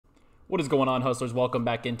What is going on, hustlers? Welcome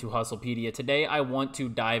back into Hustlepedia. Today I want to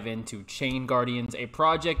dive into ChainGuardians, a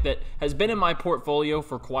project that has been in my portfolio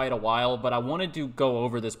for quite a while, but I wanted to go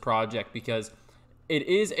over this project because it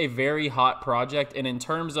is a very hot project, and in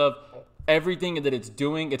terms of everything that it's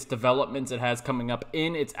doing, its developments it has coming up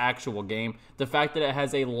in its actual game, the fact that it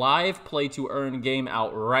has a live play to earn game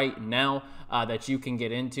out right now that you can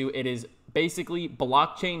get into. It is basically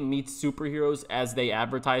blockchain meets superheroes as they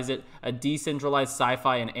advertise it, a decentralized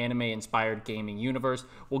sci-fi and anime-inspired gaming universe.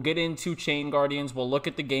 We'll get into ChainGuardians, we'll look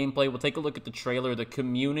at the gameplay, we'll take a look at the trailer, the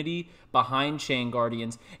community behind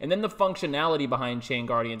ChainGuardians, and then the functionality behind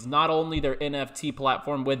ChainGuardians, not only their NFT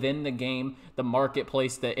platform within the game, the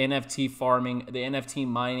marketplace, the NFT farming, the NFT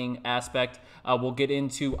mining aspect. We'll get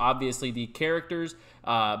into, obviously, the characters,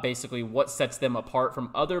 basically what sets them apart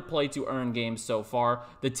from other play-to-earn games so far,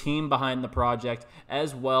 the team behind the project,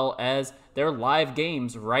 as well as their live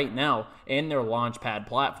games right now and their Launchpad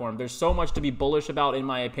platform. There's so much to be bullish about, in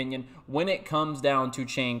my opinion, when it comes down to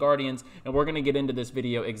ChainGuardians, and we're going to get into this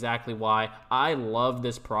video exactly why I love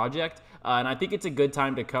this project. And I think it's a good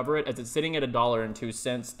time to cover it as it's sitting at $1.02,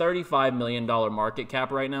 $35 million market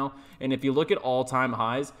cap right now. And if you look at all-time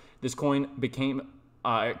highs, this coin came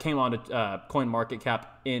on to coin market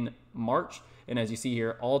cap in March. And as you see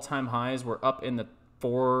here, all-time highs were up in the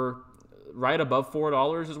right above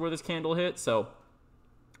 $4 is where this candle hit. So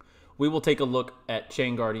we will take a look at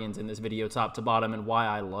ChainGuardians in this video top to bottom and why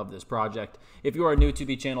I love this project. If you are new to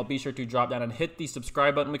the channel, be sure to drop down and hit the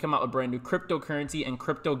subscribe button. We come out with brand new cryptocurrency and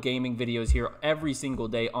crypto gaming videos here every single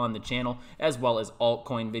day on the channel, as well as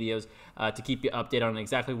altcoin videos to keep you updated on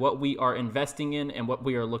exactly what we are investing in and what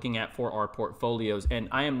we are looking at for our portfolios. And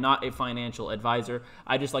I am not a financial advisor.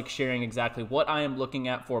 I just like sharing exactly what I am looking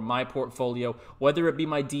at for my portfolio, whether it be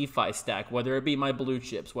my DeFi stack, whether it be my blue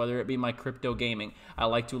chips, whether it be my crypto gaming. I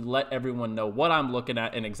like to let everyone know what I'm looking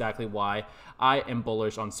at and exactly why I am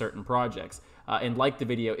bullish on certain projects. And like the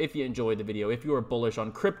video if you enjoyed the video, if you are bullish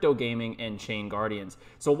on crypto gaming and ChainGuardians.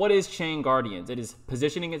 So what is ChainGuardians? It is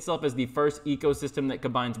positioning itself as the first ecosystem that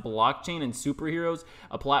combines blockchain and superheroes,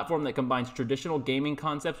 a platform that combines traditional gaming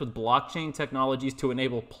concepts with blockchain technologies to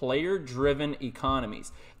enable player-driven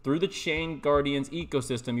economies. Through the ChainGuardians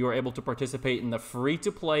ecosystem, you are able to participate in the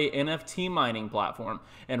free-to-play NFT mining platform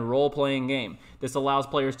and role-playing game. This allows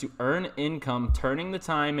players to earn income, turning the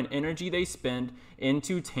time and energy they spend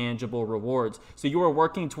into tangible rewards. So you are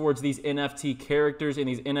working towards these NFT characters and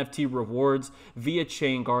these NFT rewards via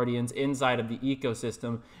ChainGuardians inside of the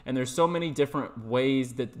ecosystem. And there's so many different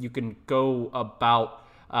ways that you can go about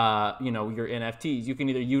your NFTs. You can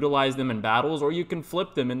either utilize them in battles or you can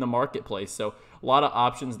flip them in the marketplace. So a lot of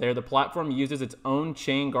options there. The platform uses its own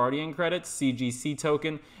ChainGuardian credits, CGC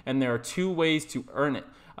token, and there are two ways to earn it.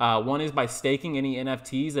 One is by staking any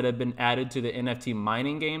NFTs that have been added to the NFT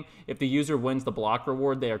mining game. If the user wins the block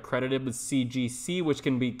reward, they are credited with CGC, which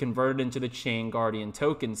can be converted into the ChainGuardian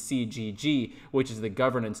token, CGG, which is the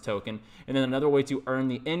governance token. And then another way to earn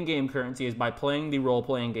the in-game currency is by playing the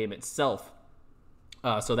role-playing game itself.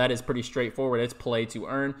 So that is pretty straightforward. It's play to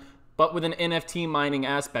earn, but with an NFT mining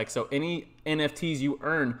aspect. So any NFTs you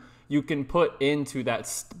earn, you can put into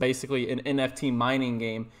that, basically an NFT mining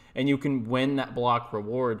game, and you can win that block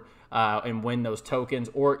reward and win those tokens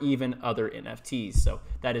or even other NFTs. So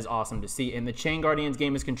that is awesome to see. And the ChainGuardians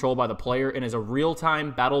game is controlled by the player and is a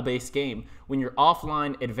real-time battle-based game. When you're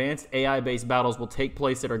offline, advanced AI-based battles will take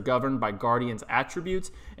place that are governed by Guardians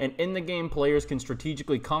attributes, and in the game, players can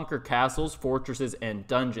strategically conquer castles, fortresses, and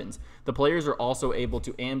dungeons. The players are also able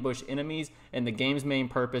to ambush enemies, and the game's main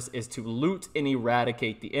purpose is to loot and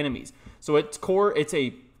eradicate the enemies. So at its core, it's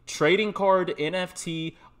a trading card,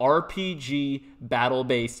 NFT, RPG,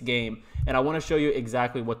 battle-based game. And I want to show you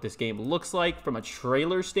exactly what this game looks like from a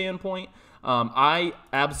trailer standpoint. I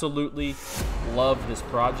absolutely love this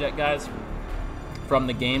project, guys. From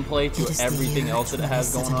the gameplay to everything else that it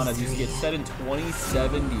has going on. As you see, it's set in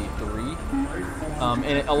 2073.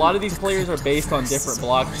 And a lot of these players are based on different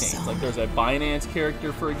blockchains. Like there's a Binance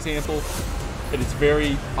character, for example. And it's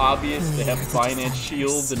very obvious they have Binance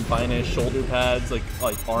shields and Binance shoulder pads, like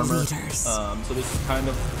armor. So this is kind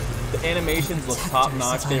of, the animations look top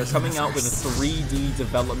notch. They are coming out with a 3D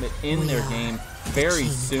development in their game very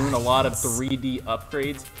soon. A lot of 3D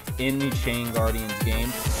upgrades in the ChainGuardians game.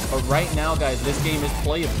 But right now, guys, this game is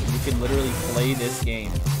playable. You can literally play this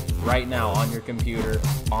game right now on your computer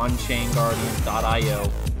on ChainGuardians.io.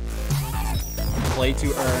 Play to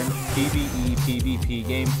earn, PvE, PvP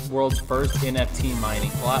game, world's first NFT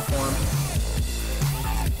mining platform.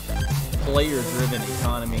 Player-driven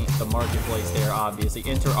economy, the marketplace there, obviously.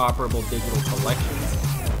 Interoperable digital collections.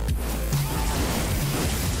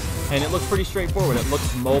 And it looks pretty straightforward. It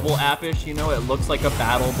looks mobile appish, you know, it looks like a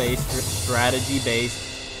battle-based,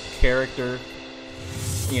 strategy-based character,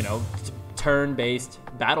 you know, turn-based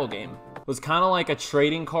battle game. It was kind of like a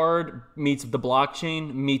trading card meets the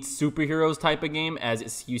blockchain meets superheroes type of game,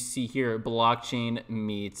 as you see here, blockchain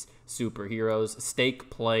meets superheroes, stake,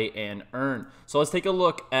 play, and earn. So let's take a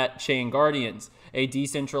look at ChainGuardians, a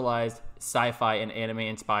decentralized sci-fi and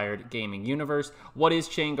anime-inspired gaming universe. What is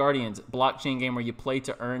ChainGuardians? Blockchain game where you play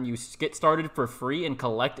to earn. You get started for free and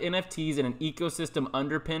collect NFTs in an ecosystem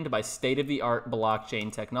underpinned by state-of-the-art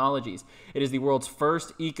blockchain technologies. It is the world's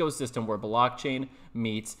first ecosystem where blockchain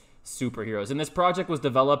meets superheroes. And this project was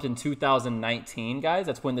developed in 2019, guys.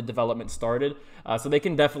 That's when the development started. So they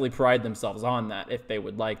can definitely pride themselves on that if they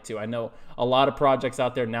would like to. I know a lot of projects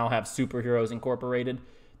out there now have superheroes incorporated.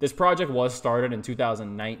 This project was started in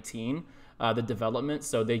 2019, the development,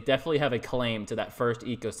 so they definitely have a claim to that first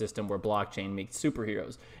ecosystem where blockchain meets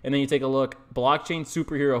superheroes. And then you take a look, blockchain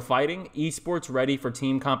superhero fighting, esports ready for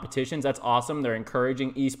team competitions. That's awesome. They're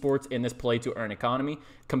encouraging esports in this play to earn economy,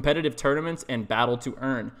 competitive tournaments, and battle to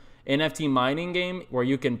earn. NFT mining game where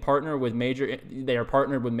you can partner with they are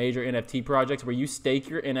partnered with major NFT projects where you stake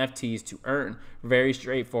your NFTs to earn. Very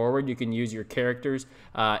straightforward. You can use your characters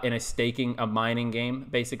in a mining game,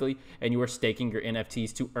 basically, and you are staking your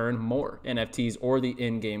NFTs to earn more NFTs or the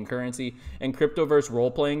in-game currency. And Cryptoverse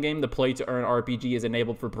role-playing game, the play-to-earn RPG is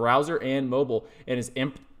enabled for browser and mobile, and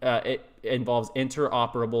it involves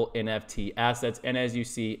interoperable NFT assets, and as you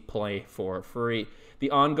see, play for free. The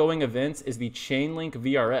ongoing events is the Chainlink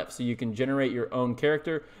VRF, so you can generate your own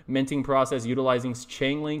character, minting process utilizing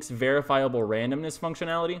Chainlink's verifiable randomness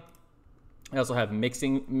functionality. I also have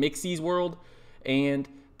Mixie's World and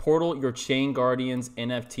portal your ChainGuardians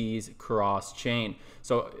NFTs cross-chain.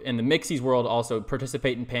 So in the Mixie's World, also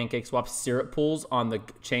participate in PancakeSwap syrup pools on the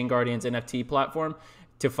ChainGuardians NFT platform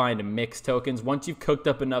to find mix tokens. Once you've cooked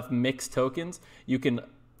up enough mix tokens, you can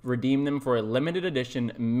redeem them for a limited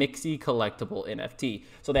edition Mixie collectible NFT.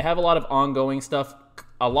 So they have a lot of ongoing stuff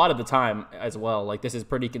a lot of the time as well. Like, this is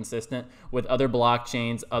pretty consistent with other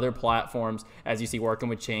blockchains, other platforms, as you see, working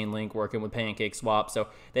with Chainlink, working with PancakeSwap. So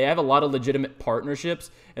they have a lot of legitimate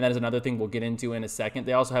partnerships, and that is another thing we'll get into in a second.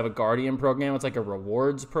 They also have a Guardian program. It's like a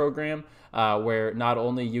rewards program where not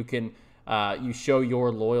only you can you show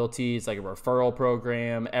your loyalty. It's like a referral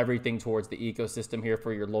program, everything towards the ecosystem here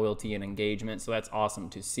for your loyalty and engagement. So that's awesome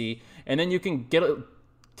to see. And then you can get a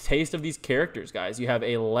taste of these characters, guys. You have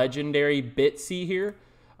a legendary Bitsy here.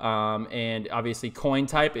 And obviously coin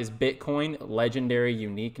type is Bitcoin, legendary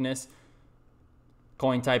uniqueness.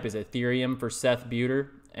 Coin type is Ethereum for Seth Buter,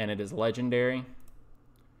 and it is legendary.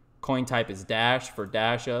 Coin type is Dash for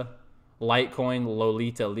Dasha. Litecoin,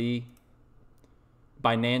 Lolita Lee.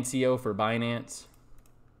 Binancio for Binance.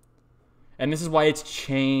 And this is why it's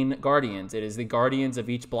ChainGuardians. It is the guardians of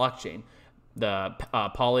each blockchain. The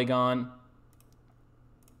Polygon.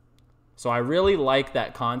 So I really like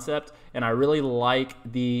that concept, and I really like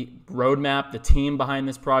the roadmap, the team behind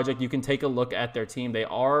this project. You can take a look at their team. They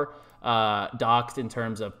are doxed in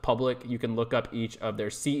terms of public. You can look up each of their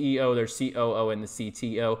CEO, their COO, and the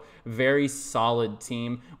CTO. Very solid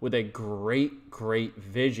team with a great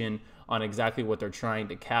vision on exactly what they're trying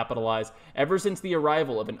to capitalize. Ever since the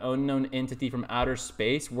arrival of an unknown entity from outer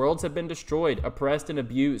space, worlds have been destroyed, oppressed, and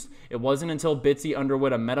abused. It wasn't until Bitsy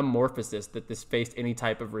underwent a metamorphosis that this faced any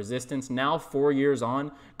type of resistance. Now, 4 years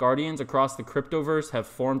on, Guardians across the cryptoverse have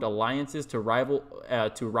formed alliances to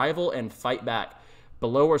rival and fight back.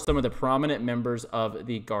 Below are some of the prominent members of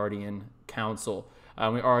the Guardian Council.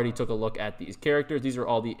 We already took a look at these characters. These are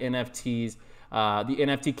all the NFTs, the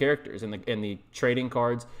NFT characters and the trading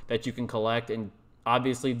cards that you can collect. And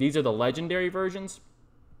obviously, these are the legendary versions.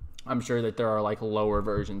 I'm sure that there are like lower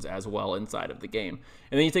versions as well inside of the game.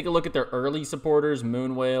 And then you take a look at their early supporters,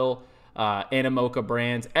 Moonwhale, Animoca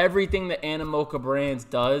Brands. Everything that Animoca Brands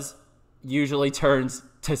does usually turns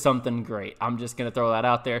to something great. I'm just going to throw that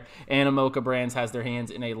out there. Animoca Brands has their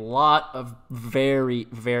hands in a lot of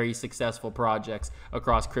very successful projects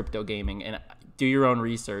across crypto gaming, and do your own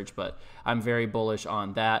research, but I'm very bullish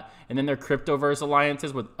on that. And then their Cryptoverse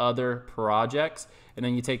alliances with other projects. And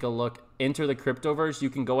then you take a look, enter the Cryptoverse. You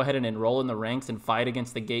can go ahead and enroll in the ranks and fight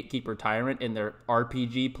against the Gatekeeper Tyrant in their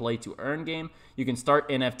RPG play to earn game. You can start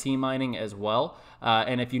NFT mining as well.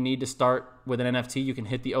 And if you need to start with an NFT, you can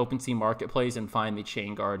hit the OpenSea Marketplace and find the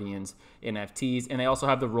ChainGuardians NFTs. And they also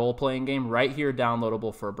have the role-playing game right here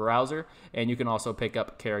downloadable for a browser. And you can also pick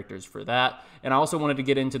up characters for that. And I also wanted to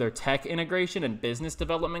get into their tech integration and business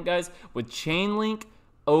development, guys, with Chainlink,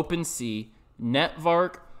 OpenSea,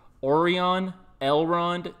 Netvark, Orion,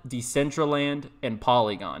 Elrond, Decentraland, and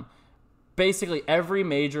Polygon. basically every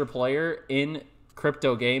major player in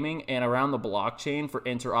crypto gaming and around the blockchain for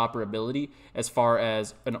interoperability, as far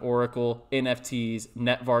as an Oracle, NFTs,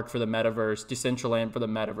 Netvark for the metaverse, Decentraland for the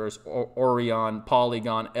metaverse, Orion,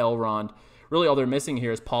 Polygon, Elrond. Really, all they're missing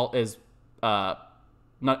here is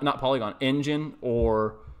not Polygon, Engine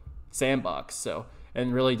or Sandbox. So,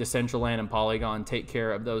 and really, Decentraland and Polygon take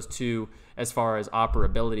care of those two as far as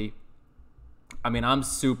operability. I mean, I'm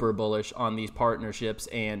super bullish on these partnerships,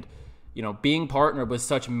 and being partnered with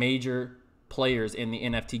such major players in the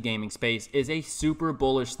NFT gaming space is a super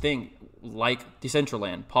bullish thing, like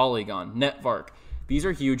Decentraland, Polygon, Netvark. These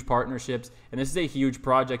are huge partnerships, and this is a huge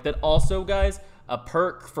project that also, guys, a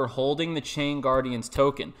perk for holding the ChainGuardians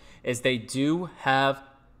token is they do have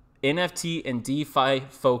NFT and DeFi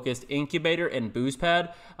focused incubator and boost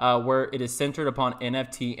pad, where it is centered upon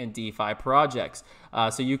NFT and DeFi projects.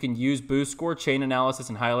 So you can use boost score, chain analysis,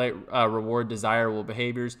 and highlight reward desirable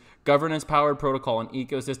behaviors, governance powered protocol and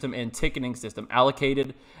ecosystem, and ticketing system,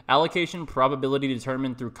 allocation probability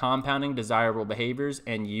determined through compounding desirable behaviors,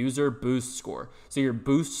 and user boost score. So your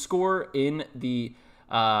boost score in the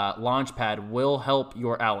Launchpad will help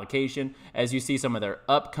your allocation, as you see some of their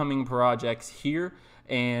upcoming projects here.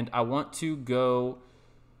 And I want to go,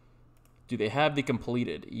 do they have the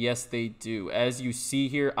completed? Yes, they do. As you see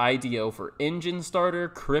here, IDO for Engine Starter,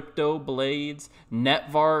 Crypto Blades,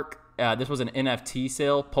 Netvark. This was an NFT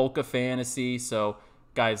sale, Polka Fantasy. So,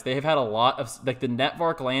 guys, they have had a lot of, like the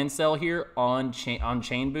Netvark land sale here on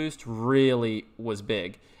Chain Boost really was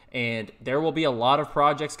big. And there will be a lot of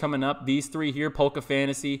projects coming up. These three here, Polka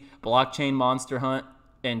Fantasy, Blockchain Monster Hunt,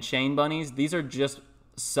 and Chain Bunnies. These are just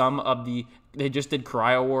some of the, they just did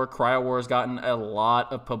Cryo War. Cryo War has gotten a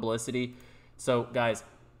lot of publicity. So, guys,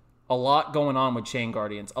 a lot going on with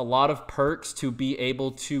ChainGuardians. A lot of perks to be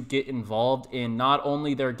able to get involved in not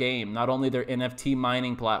only their game, not only their NFT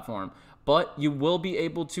mining platform, but you will be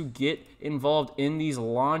able to get involved in these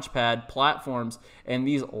Launchpad platforms and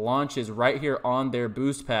these launches right here on their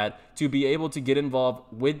boost pad to be able to get involved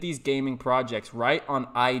with these gaming projects right on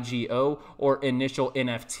IGO or initial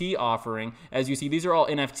NFT offering. As you see, these are all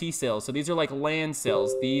NFT sales. So these are like land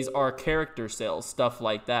sales. These are character sales, stuff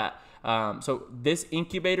like that. So this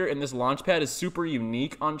incubator and this Launchpad is super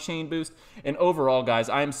unique on Chain Boost. And overall, guys,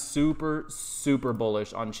 I'm super, super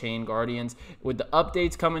bullish on ChainGuardians. With the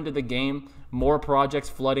updates coming to the game, more projects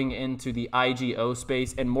flooding into the IGO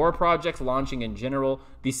space, and more projects launching in general,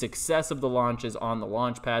 the success of the launches on the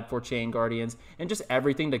Launchpad for ChainGuardians, and just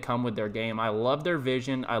everything to come with their game. I love their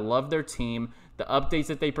vision. I love their team. The updates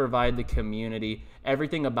that they provide the community,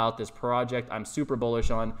 everything about this project, I'm super bullish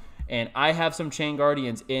on. And I have some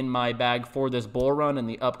ChainGuardians in my bag for this bull run and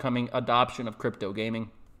the upcoming adoption of crypto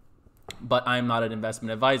gaming. But I'm not an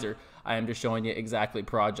investment advisor. I am just showing you exactly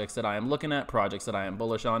projects that I am looking at, projects that I am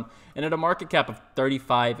bullish on. And at a market cap of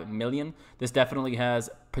 35 million, this definitely has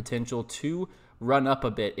potential to run up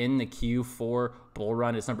a bit in the Q4 bull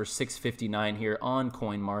run. It's number 659 here on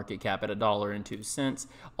CoinMarketCap at $1.02.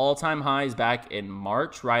 All-time highs back in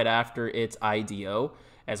March, right after its IDO,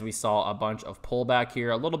 as we saw a bunch of pullback here,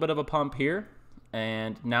 a little bit of a pump here,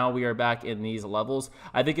 and now we are back in these levels.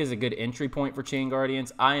 I think is a good entry point for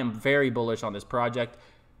ChainGuardians. I am very bullish on this project,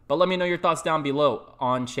 but let me know your thoughts down below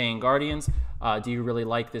on ChainGuardians. Do you really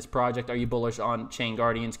like this project? Are you bullish on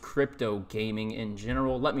ChainGuardians, crypto gaming in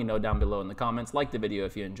general? Let me know down below in the comments. Like the video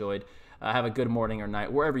if you enjoyed. Have a good morning or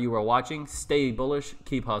night wherever you are watching. Stay bullish.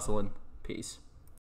 Keep hustling. Peace.